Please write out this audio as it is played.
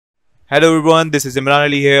Hello everyone, this is Imran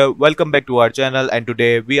Ali here. Welcome back to our channel, and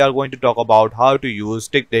today we are going to talk about how to use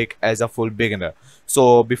TickTick as a full beginner.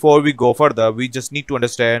 So before we go further, we just need to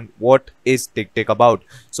understand what is TickTick about.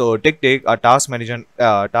 So TickTick, a task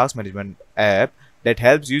management app that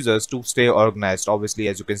helps users to stay organized. Obviously,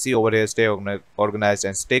 as you can see over here, stay organized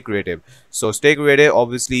and stay creative. So stay creative,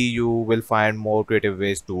 obviously you will find more creative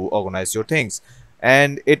ways to organize your things,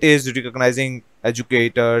 and it is recognizing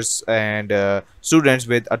educators and students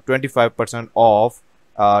with a 25% off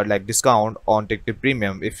like discount on TickTick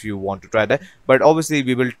Premium if you want to try that. But obviously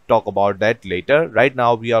we will talk about that later. Right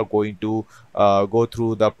now we are going to go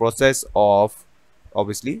through the process of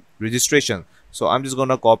obviously registration. So I'm just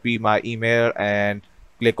gonna copy my email and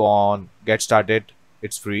click on get started.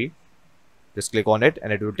 It's free. Just click on it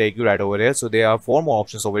and it will take you right over here. So there are four more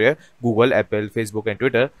options over here: Google, Apple, Facebook and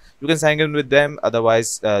Twitter. You can sign in with them.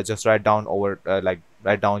 Otherwise just write down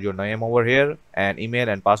write down your name over here and email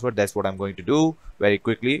and password. That's what I'm going to do very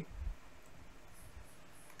quickly.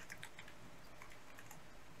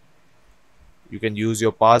 You can use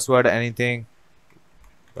your password, anything.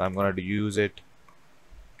 So I'm going to use it.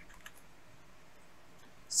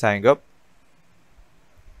 Sign up.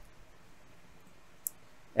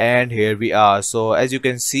 And here we are. So as you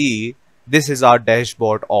can see, this is our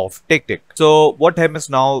dashboard of TickTick. So what happens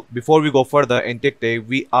now, before we go further in TickTick,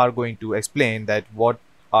 we are going to explain that what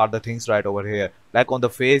are the things right over here. Like on the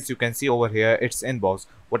face, you can see over here it's inbox.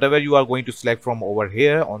 Whatever you are going to select from over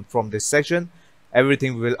here on from this section,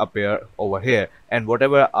 everything will appear over here. And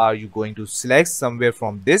whatever are you going to select somewhere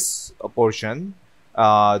from this portion,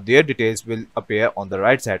 their details will appear on the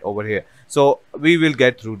right side over here. So we will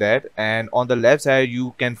get through that, and on the left side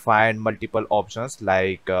you can find multiple options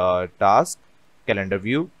like task, calendar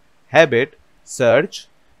view, habit, search,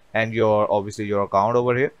 and your obviously your account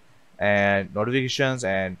over here, and notifications,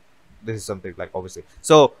 and this is something like obviously.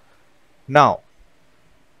 So now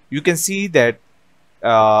you can see that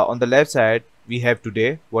on the left side we have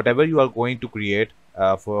today whatever you are going to create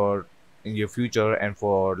for in your future, and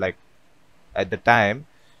for like at the time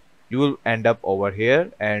you will end up over here,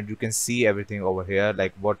 and you can see everything over here,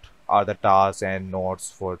 like what are the tasks and notes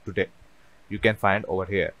for today. You can find over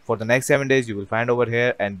here for the next 7 days. You will find over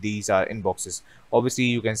here, and these are inboxes. Obviously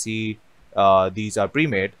you can see these are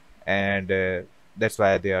pre-made, and that's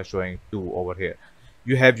why they are showing two over here.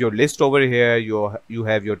 You have your list over here. You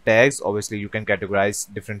have your tags. Obviously you can categorize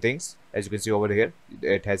different things. As you can see over here,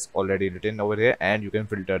 it has already written over here, and you can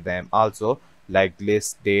filter them also, like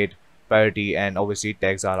list, date, priority, and obviously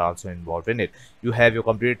tags are also involved in it. You have your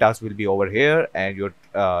completed tasks will be over here, and your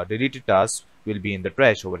deleted tasks will be in the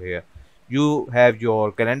trash over here. You have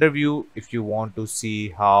your calendar view if you want to see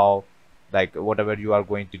how, like whatever you are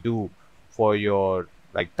going to do for your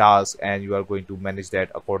like task, and you are going to manage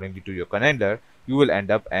that accordingly to your calendar, you will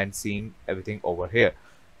end up and seeing everything over here.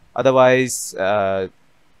 Otherwise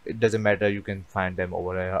it doesn't matter, you can find them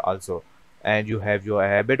over here also. And you have your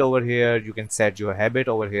habit over here. You can set your habit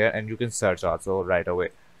over here, and you can search also right away.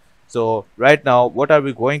 So right now what are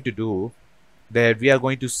we going to do, that we are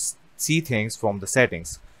going to see things from the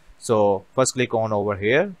settings. So first click on over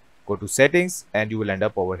here, go to settings, and you will end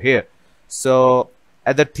up over here. So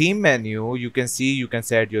at the theme menu, you can see you can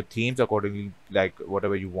set your themes accordingly, like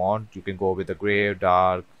whatever you want. You can go with the gray,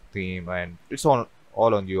 dark theme, and it's all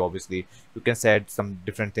on you. Obviously you can set some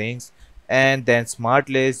different things. And then smart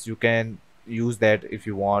list, you can use that if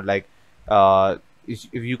you want, like if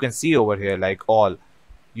you can see over here, like all,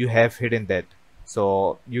 you have hidden that.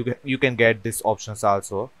 So you can get these options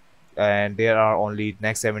also, and there are only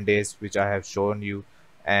next 7 days which I have shown you,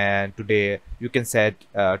 and today you can set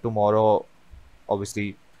tomorrow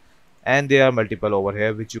obviously. And there are multiple over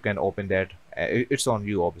here which you can open that. It's on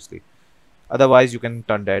you obviously. Otherwise you can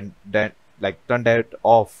turn that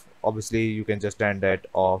off. Obviously you can just turn that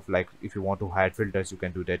off, like if you want to hide filters you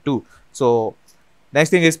can do that too. So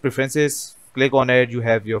next thing is preferences. Click on it. You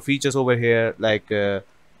have your features over here, like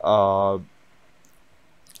uh,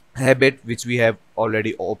 habit, which we have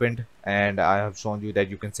already opened, and I have shown you that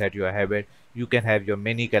you can set your habit. You can have your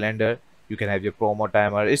mini calendar, you can have your promo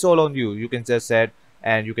timer. It's all on you. You can just set,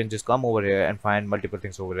 and you can just come over here and find multiple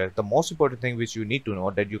things over there. The most important thing which you need to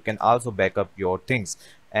know, that you can also back up your things,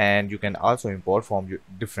 and you can also import from your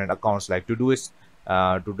different accounts like Todoist,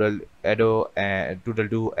 Doodle Edo, and Doodle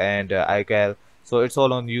Do, and iCal. So it's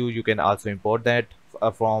all on you. You can also import that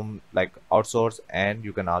from like outsource, and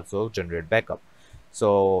you can also generate backup.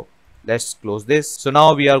 So let's close this. So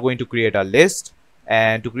now we are going to create a list.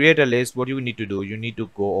 And to create a list, what you need to do, you need to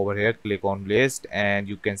go over here, click on list, and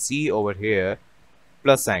you can see over here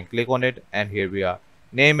plus sign. Click on it, and here we are.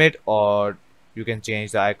 Name it, or You can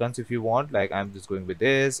change the icons if you want, like I'm just going with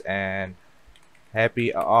this and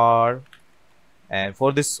happy hour. And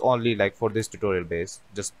for this only, like for this tutorial base,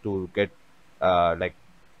 just to get like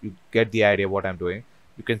you get the idea what I'm doing,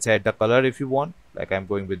 you can set the color if you want, like I'm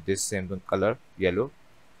going with this same color, yellow.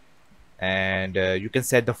 And you can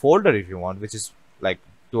set the folder if you want, which is like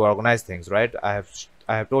to organize things, right? I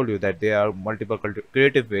have told you that there are multiple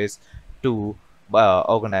creative ways to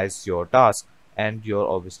organize your task and your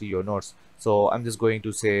obviously your notes. So I'm just going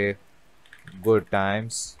to say good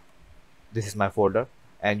times. This is my folder,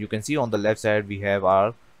 and you can see on the left side we have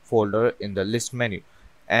our folder in the list menu.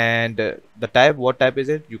 And the type, what type is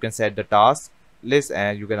it? You can set the task list,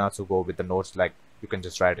 and you can also go with the notes, like you can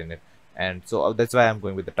just write in it. And so that's why I'm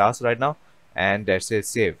going with the task right now, and that says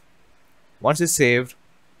save. Once it's saved,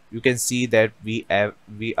 you can see that we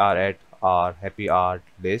are at our happy art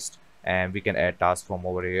list, and we can add tasks from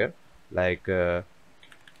over here, like go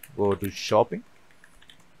to shopping.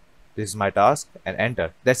 This is my task, and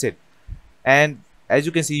enter. That's it. And as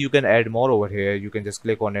you can see, you can add more over here. You can just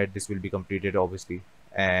click on it, this will be completed obviously.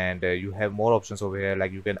 And you have more options over here,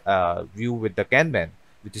 like you can view with the Kanban,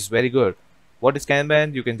 which is very good. What is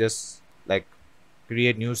Kanban? You can just like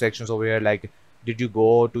create new sections over here, like did you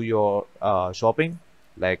go to your shopping,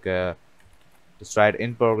 like just write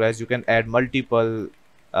in progress. You can add multiple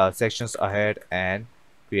sections ahead and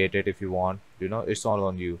create it if you want, it's all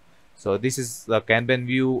on you. So this is the Kanban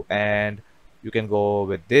view, and you can go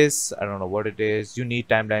with this. I don't know what it is. You need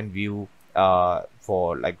timeline view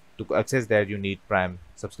for like to access that you need Prime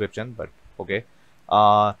subscription, but okay.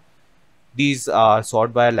 uh these are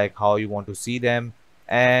sort by like how you want to see them.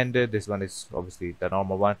 And this one is obviously the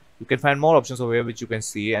normal one. You can find more options over here which you can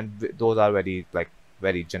see, and those are very like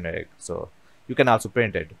very generic. So you can also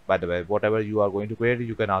print it, by the way. Whatever you are going to create,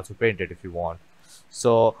 you can also print it if you want.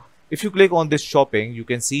 So if you click on this shopping, you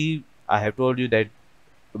can see I have told you that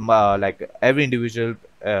like every individual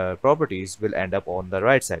properties will end up on the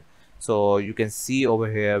right side. So you can see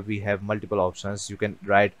over here we have multiple options. You can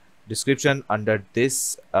write description under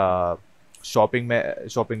this shopping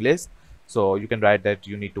list. So you can write that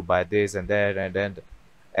you need to buy this and that,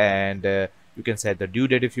 and you can set the due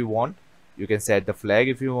date if you want. You can set the flag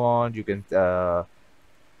if you want. You can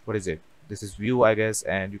what is it, this is view I guess.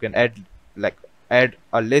 And you can add like add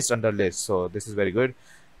a list under list, so this is very good.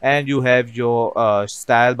 And you have your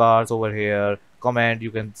style bars over here, comment.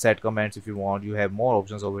 You can set comments if you want. You have more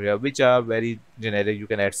options over here which are very generic. You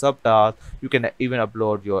can add subtasks. You can even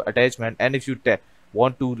upload your attachment. And if you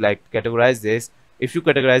want to like categorize this, if you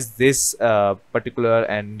categorize this particular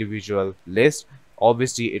and individual list,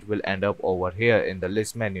 obviously it will end up over here in the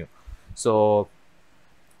list menu. So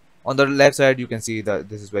on the left side you can see that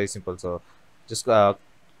this is very simple. So just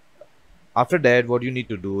after that, what you need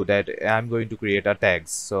to do, that I'm going to create a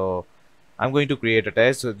tags. So I'm going to create a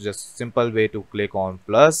tag. So just simple way to click on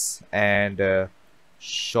plus and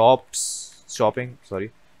shopping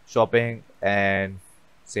and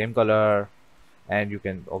same color. And you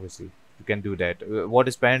can obviously you can do that. What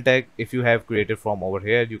is parent tag? If you have created from over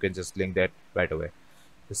here, you can just link that right away.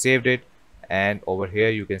 So saved it, and over here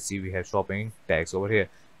you can see we have shopping tags over here.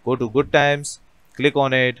 Go to good times, click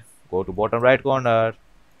on it, go to bottom right corner,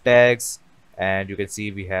 tags, and you can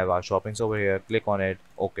see we have our shoppings over here. Click on it.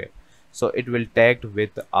 Okay, so it will tagged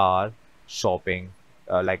with our shopping,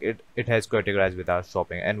 like it has categorized with our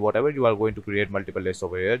shopping. And whatever you are going to create multiple lists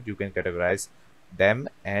over here, you can categorize them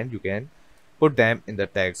and you can put them in the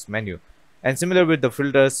tags menu. And similar with the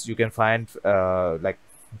filters, you can find like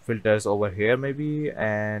filters over here maybe.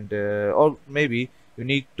 And or maybe you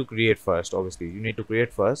need to create first. Obviously you need to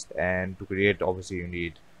create first, and to create obviously you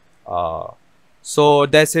need so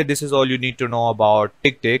that's it. This is all you need to know about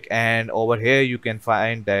TickTick. And over here you can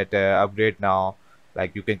find that upgrade now.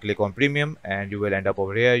 Like you can click on premium and you will end up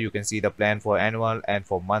over here. You can see the plan for annual, and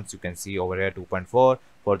for months you can see over here 2.4,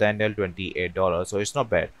 for the annual $28. So it's not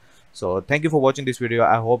bad. So thank you for watching this video.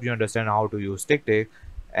 I hope you understand how to use TickTick,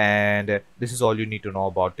 and this is all you need to know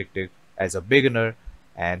about TickTick as a beginner.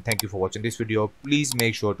 And thank you for watching this video. Please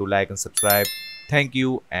make sure to like and subscribe. Thank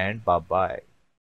you and bye bye.